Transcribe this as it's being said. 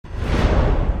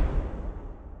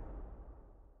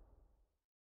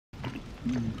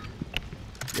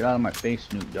Get out of my face,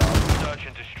 Snoop Dogg. Search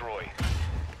and destroy.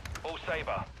 All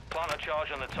Saber, plant a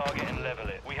charge on the target and level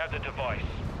it. We have the device.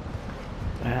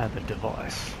 Ah, the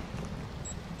device.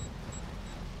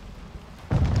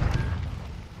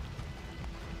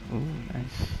 Ooh,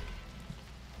 nice.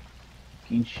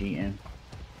 He's cheating.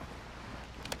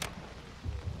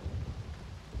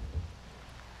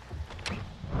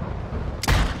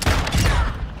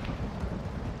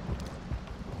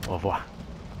 Au revoir.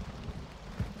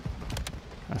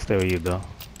 I'll stay with you, Bill.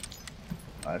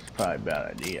 That's probably a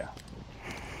bad idea.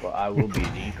 But I will be a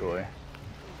decoy.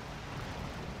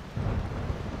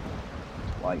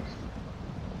 Twice.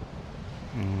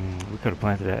 We could have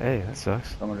planted that. Hey, that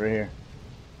sucks. Someone's right here.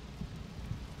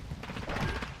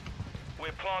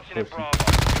 We're planting at Pussy.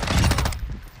 Bravo.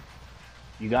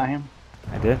 You got him?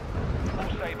 I did? All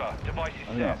Saber, device is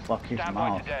I'm gonna set. fuck his Stand by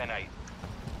mouth. to detonate.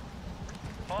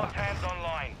 Marked hands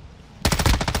online.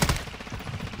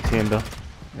 See him, Bill?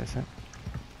 That's it.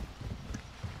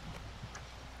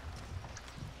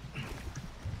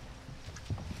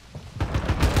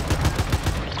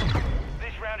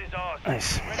 This round is ours.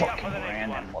 Nice. Ready up Fucking for the next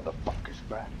random one. motherfuckers,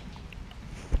 bruh.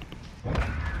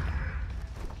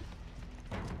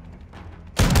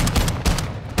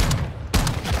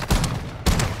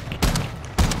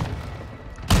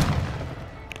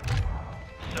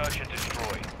 Search and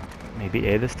destroy. Maybe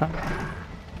A this time?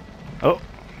 Oh!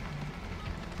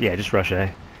 Yeah, just rush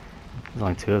A. There's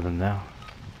only 2 of them now.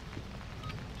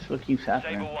 That's what keeps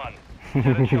happening. Saber 1,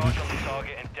 set a charge on the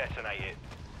target and detonate it.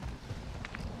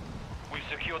 We've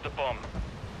secured the bomb.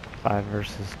 5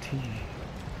 versus T.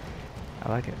 I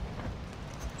like it.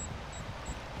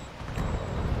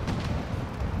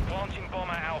 Planting bomb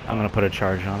at Alpha. I'm gonna put a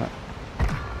charge on it.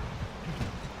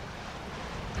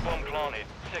 Bomb planted.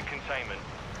 Set containment.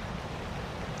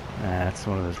 Nah, that's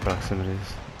one of those proximities.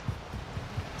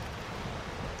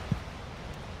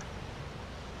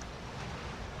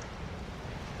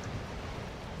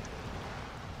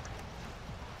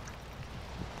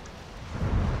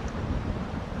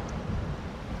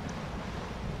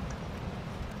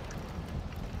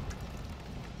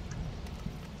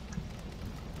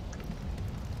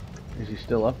 Is he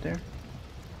still up there?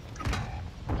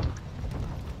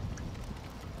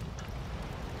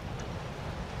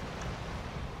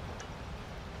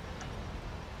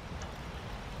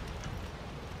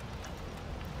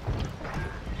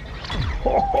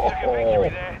 Victory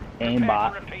there.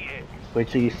 Aimbot. Prepare to repeat it. Wait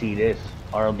till you see this.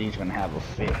 RLD's gonna have a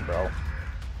fit, bro.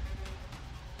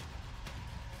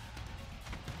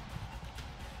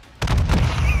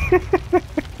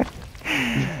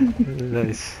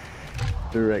 Nice.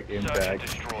 Direct Search and impact.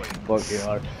 destroy. Fucking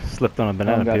hard. Slipped on a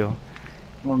banana got- peel.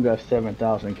 One got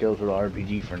 7,000 kills with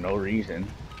RPG for no reason.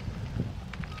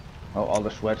 Oh, all the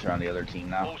sweats are on the other team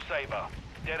now. All Saber,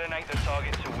 detonate the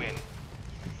target to win.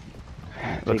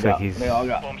 Looks like he's. They all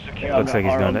got. Bomb They secured. all Looks got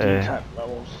like he's going to RLD A. type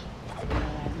levels. Oh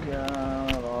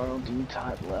god, RLD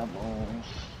type levels.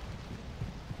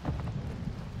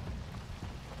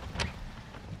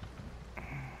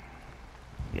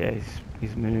 Yeah,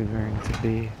 he's maneuvering to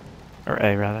B, or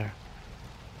A rather.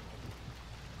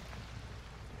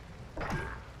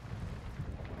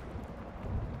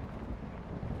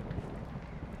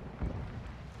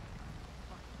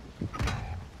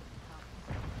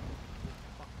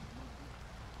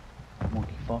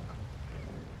 Monkey fuck.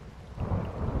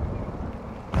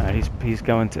 Alright, he's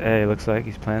going to A. Looks like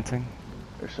he's planting.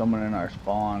 There's someone in our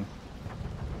spawn.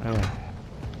 Oh,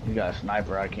 He got a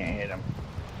sniper. I can't hit him.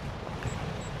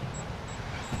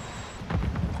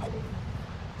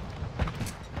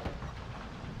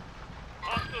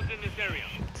 Hostiles in this area.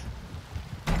 shit.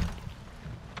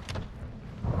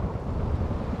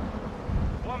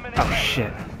 1 minute Oh left.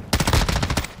 shit.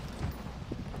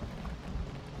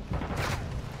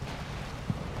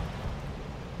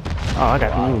 Oh, I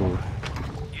got. Ooh.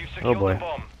 You've Oh, secured boy. the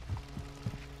bomb.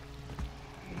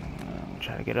 I'm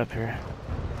trying to get up here.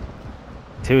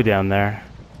 2 down there.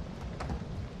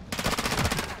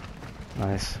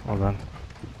 Nice. Well done.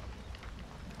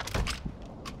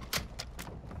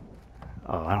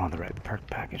 Oh, I don't have the right perk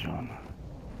package on.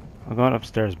 I'm going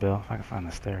upstairs, Bill, if I can find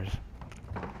the stairs.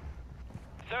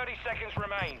 30 seconds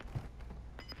remain.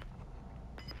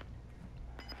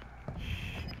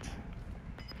 Shit.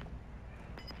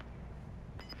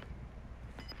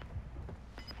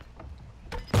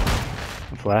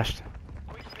 I'm flashed.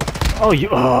 Oh, you.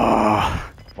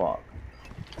 Oh, Fuck.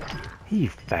 you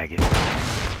faggot. 10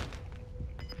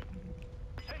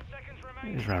 seconds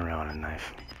remain. He's running around with a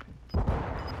knife.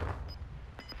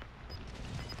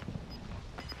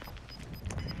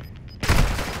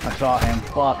 I saw him.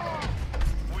 Fuck.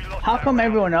 We lost How come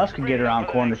everyone else can get around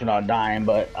corners without dying,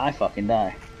 but I fucking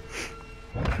die?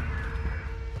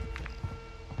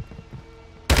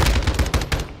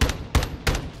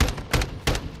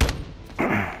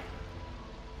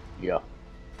 Yeah.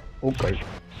 Okay.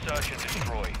 Search and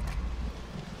destroy.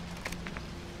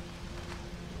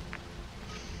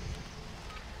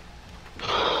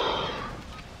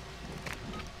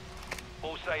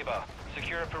 All Saber,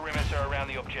 secure a perimeter around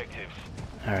the objectives.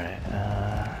 Alright,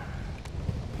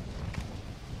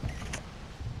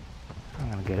 I'm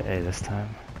gonna go to A this time.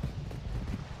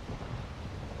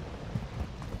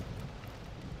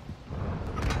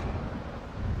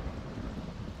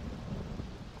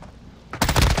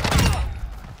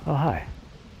 Oh, hi.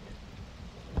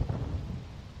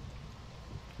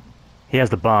 He has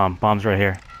the bomb. Bomb's right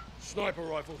here. Sniper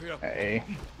rifle here. Hey.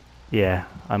 Yeah,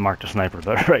 I marked a sniper,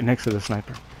 but right next to the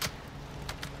sniper.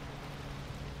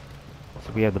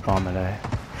 So we have the bomb at A.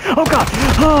 Oh god!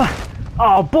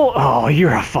 Oh, oh,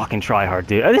 you're a fucking tryhard,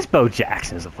 dude. This Bo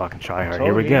Jackson is a fucking tryhard.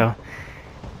 Here we go.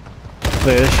 Look at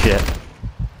this shit.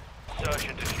 Search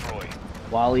and destroy.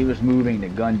 While he was moving, the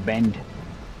gun bent,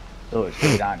 so it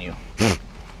stayed on you.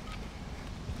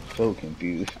 So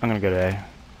confused. I'm gonna go to A.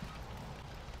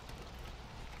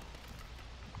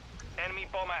 Enemy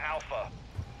bomber Alpha.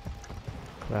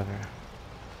 Clever.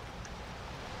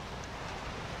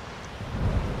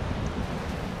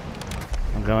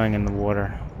 I'm going in the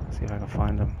water. See if I can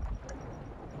find him.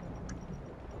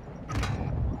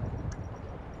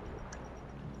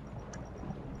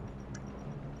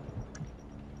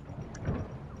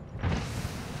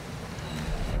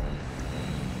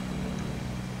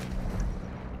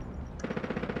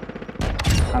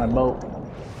 On a boat.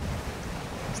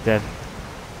 He's dead.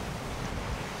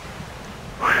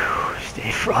 Whew,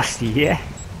 stay frosty, yeah?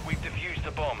 We've defused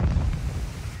the bomb.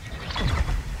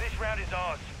 This round is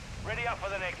ours. Ready up for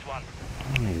the next one.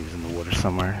 Maybe he's in the water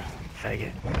somewhere.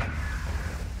 Faggot.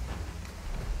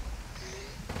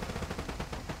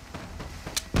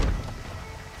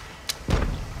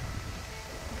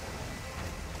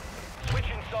 Switch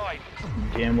inside.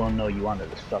 Jim will know you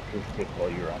wanted to suck his dick while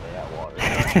you were under that water.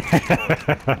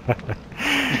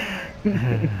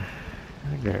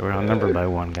 Great, we're outnumbered by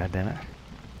one, goddammit.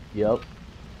 Yep.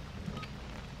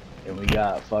 And we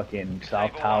got fucking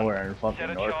South Tower and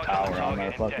fucking North Tower on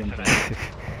our fucking team.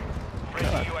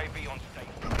 Friendly UAV on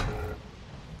station.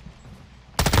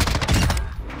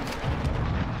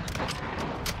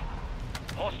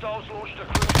 Hostiles launched a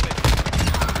cruise missile.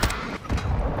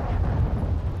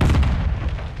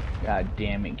 God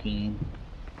damn it, Keen.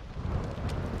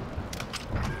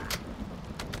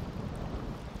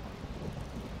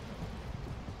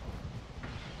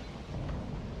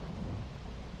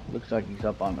 Looks like he's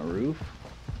up on the roof.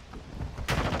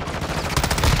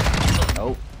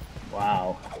 Nope.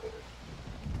 Wow.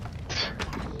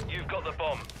 You've got the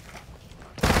bomb.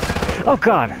 Oh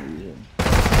god!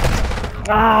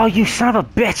 Oh, you son of a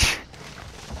bitch!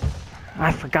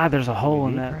 I forgot there's a hole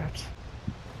in that. Perhaps.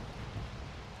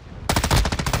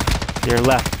 Your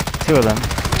left, two of them.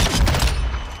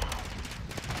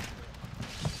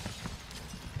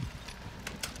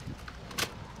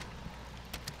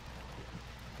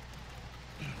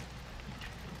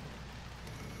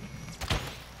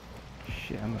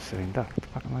 Shit, I'm a sitting duck. What the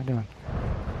fuck am I doing?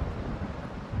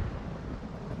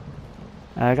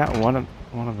 I got one of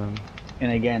them.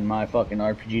 And again, my fucking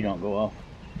RPG don't go off.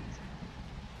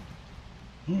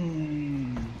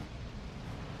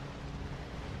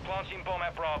 Planting bomb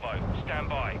at Bravo. Stand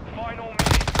by. Final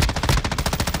minute.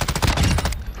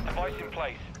 Device in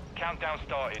place. Countdown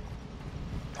started.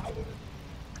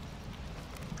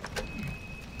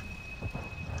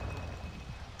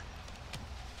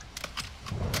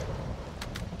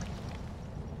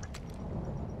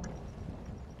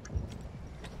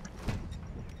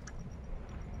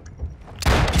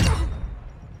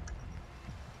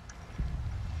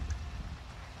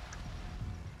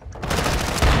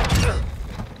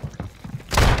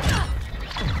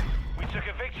 We took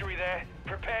a victory there.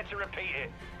 Prepare to repeat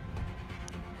it.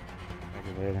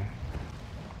 Aggravating.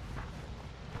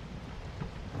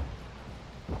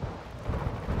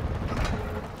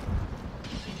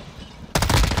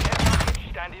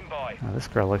 Standing by. Oh, this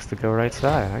girl likes to go right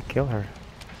side. I kill her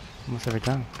almost every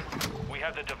time. We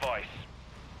have the device.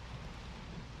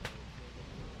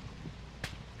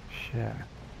 Shit.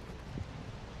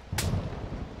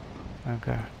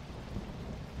 Okay.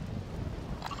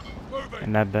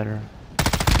 Isn't that better?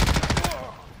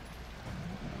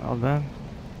 Well done.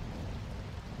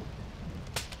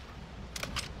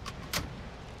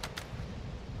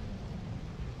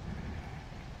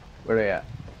 Where they at?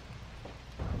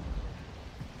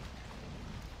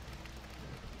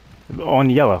 on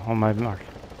yellow, on my mark.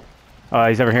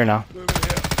 He's over here now.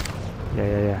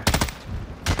 Yeah.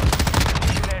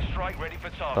 Airstrike ready for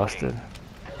targeting. Busted.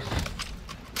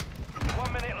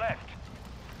 1 minute left.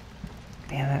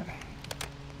 Damn it.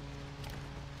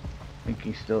 Think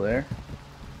he's still there?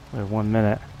 We have 1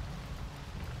 minute.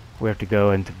 We have to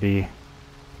go into B.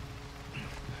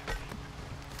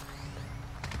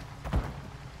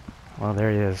 Well,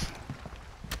 there he is.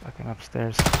 Fucking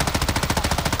upstairs.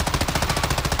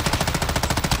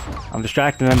 I'm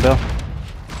distracting him, Bill.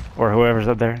 Or whoever's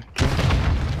up there.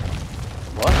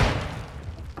 What?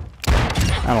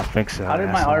 I don't think so. How did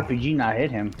my asshole. RPG not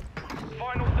hit him?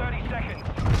 Final 30 seconds.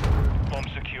 Bomb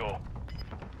secure.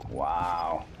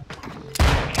 Wow.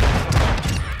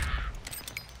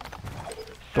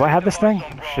 Do I have this thing?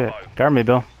 Device on Shit. Bravo. Guard me,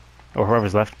 Bill. Or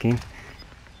whoever's left, Keen.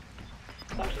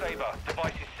 All Saber,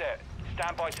 device is set.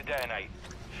 Stand by to detonate.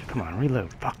 Come on,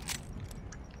 reload. Fuck.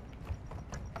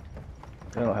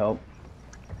 That'll help.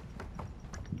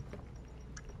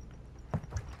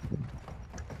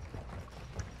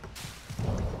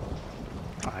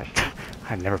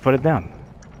 I never put it down.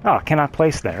 Oh, cannot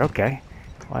place there. Okay.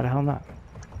 Why the hell not?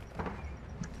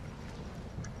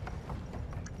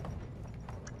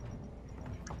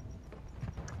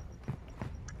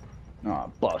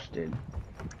 Oh, busted.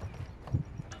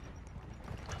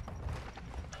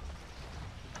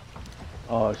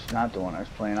 Oh, it's not the one I was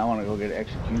playing. I want to go get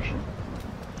execution.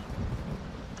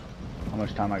 How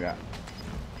much time I got?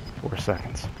 4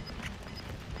 seconds.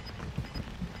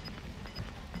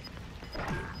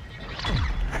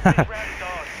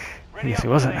 Yes, it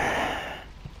wasn't.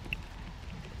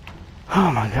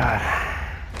 Oh my god.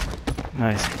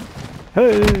 Nice.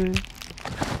 Hey!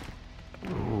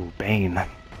 Ooh, Bane.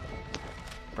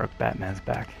 Broke Batman's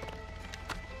back.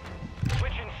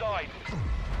 Switch inside.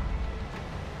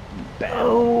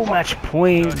 Oh, match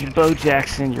point. Bo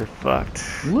Jackson, you're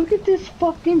fucked. Look at this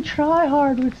fucking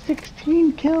tryhard with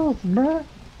 16 kills, bruh.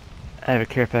 I have a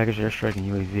care package airstrike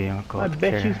and UAV. I'm gonna call I it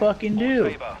bet care. you fucking do.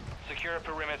 Saber, secure a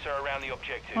perimeter around the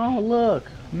objective. Oh, look.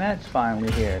 Matt's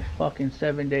finally here. Fucking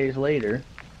 7 days later.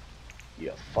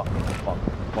 You fuck.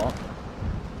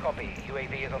 Copy.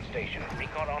 UAV is on station.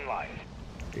 Recon online.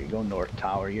 There you go, North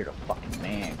Tower. You're the fucking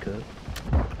man, cuz.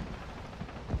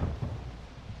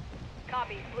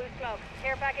 Copy. Blue smoke.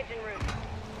 Care package en route.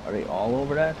 Are they all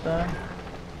over that side?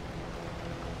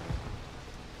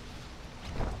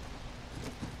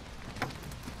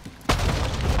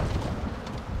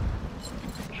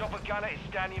 Chopper gunner is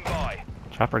standing by.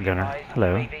 Chopper gunner.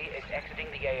 Hello. UAV is exiting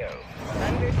the AO.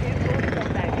 Under 2 full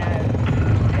out now.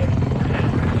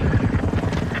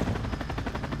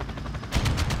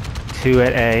 2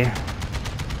 at A.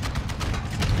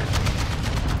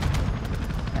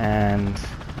 And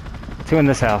 2 in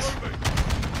this house.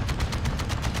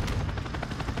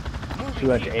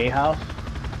 2 at the A house?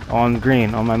 On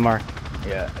green, on my mark.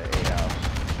 Yeah, A house.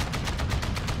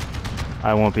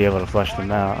 I won't be able to flush them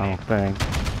out, I don't think.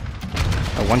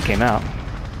 Oh, 1 came out.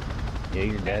 Yeah,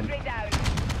 you're dead. Straight down.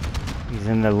 He's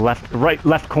in the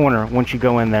left corner once you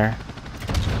go in there.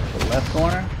 The left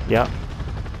corner? Yep.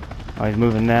 Oh, he's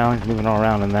moving now. He's moving all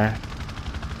around in there.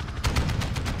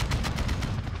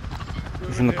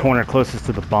 He's in the corner closest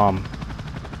to the bomb.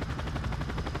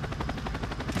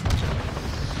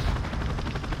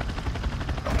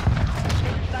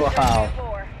 Wow.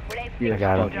 I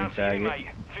got him. Fucking faggot.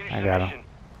 Finish I the got him. mission.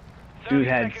 Dude 30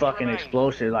 had seconds fucking remain.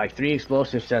 explosives, like 3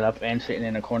 explosives set up and sitting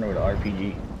in a corner with an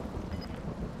RPG.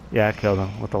 Yeah, I killed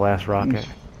him with the last rocket.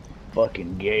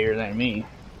 Fucking gayer than me.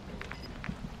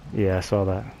 Yeah, I saw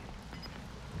that.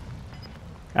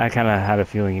 I kind of had a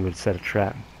feeling he would set a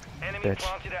trap. Enemy Bitch.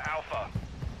 planted at Alpha.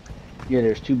 Yeah,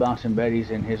 there's 2 bouncing Bettys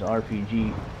in his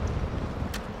RPG.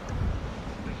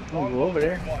 Don't go over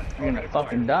there. You're gonna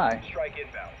fucking die. Strike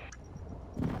inbound.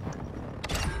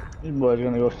 This boy's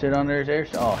gonna go sit under his air.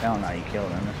 Oh, hell no, you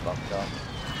killed him. That's fucked up.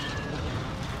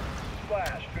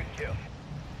 Flash, good kill.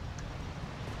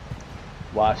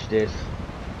 Watch this.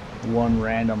 One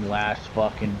random last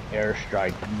fucking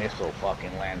airstrike missile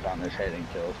fucking lands on his head and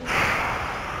kills him.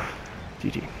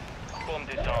 GG. Bomb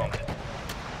disarmed.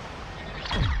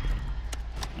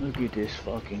 Look at this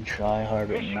fucking tryhard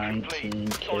with Mission 19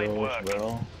 complete. Solid kills, work.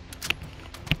 bro.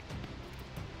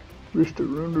 Mr.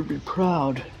 Runder be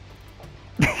proud.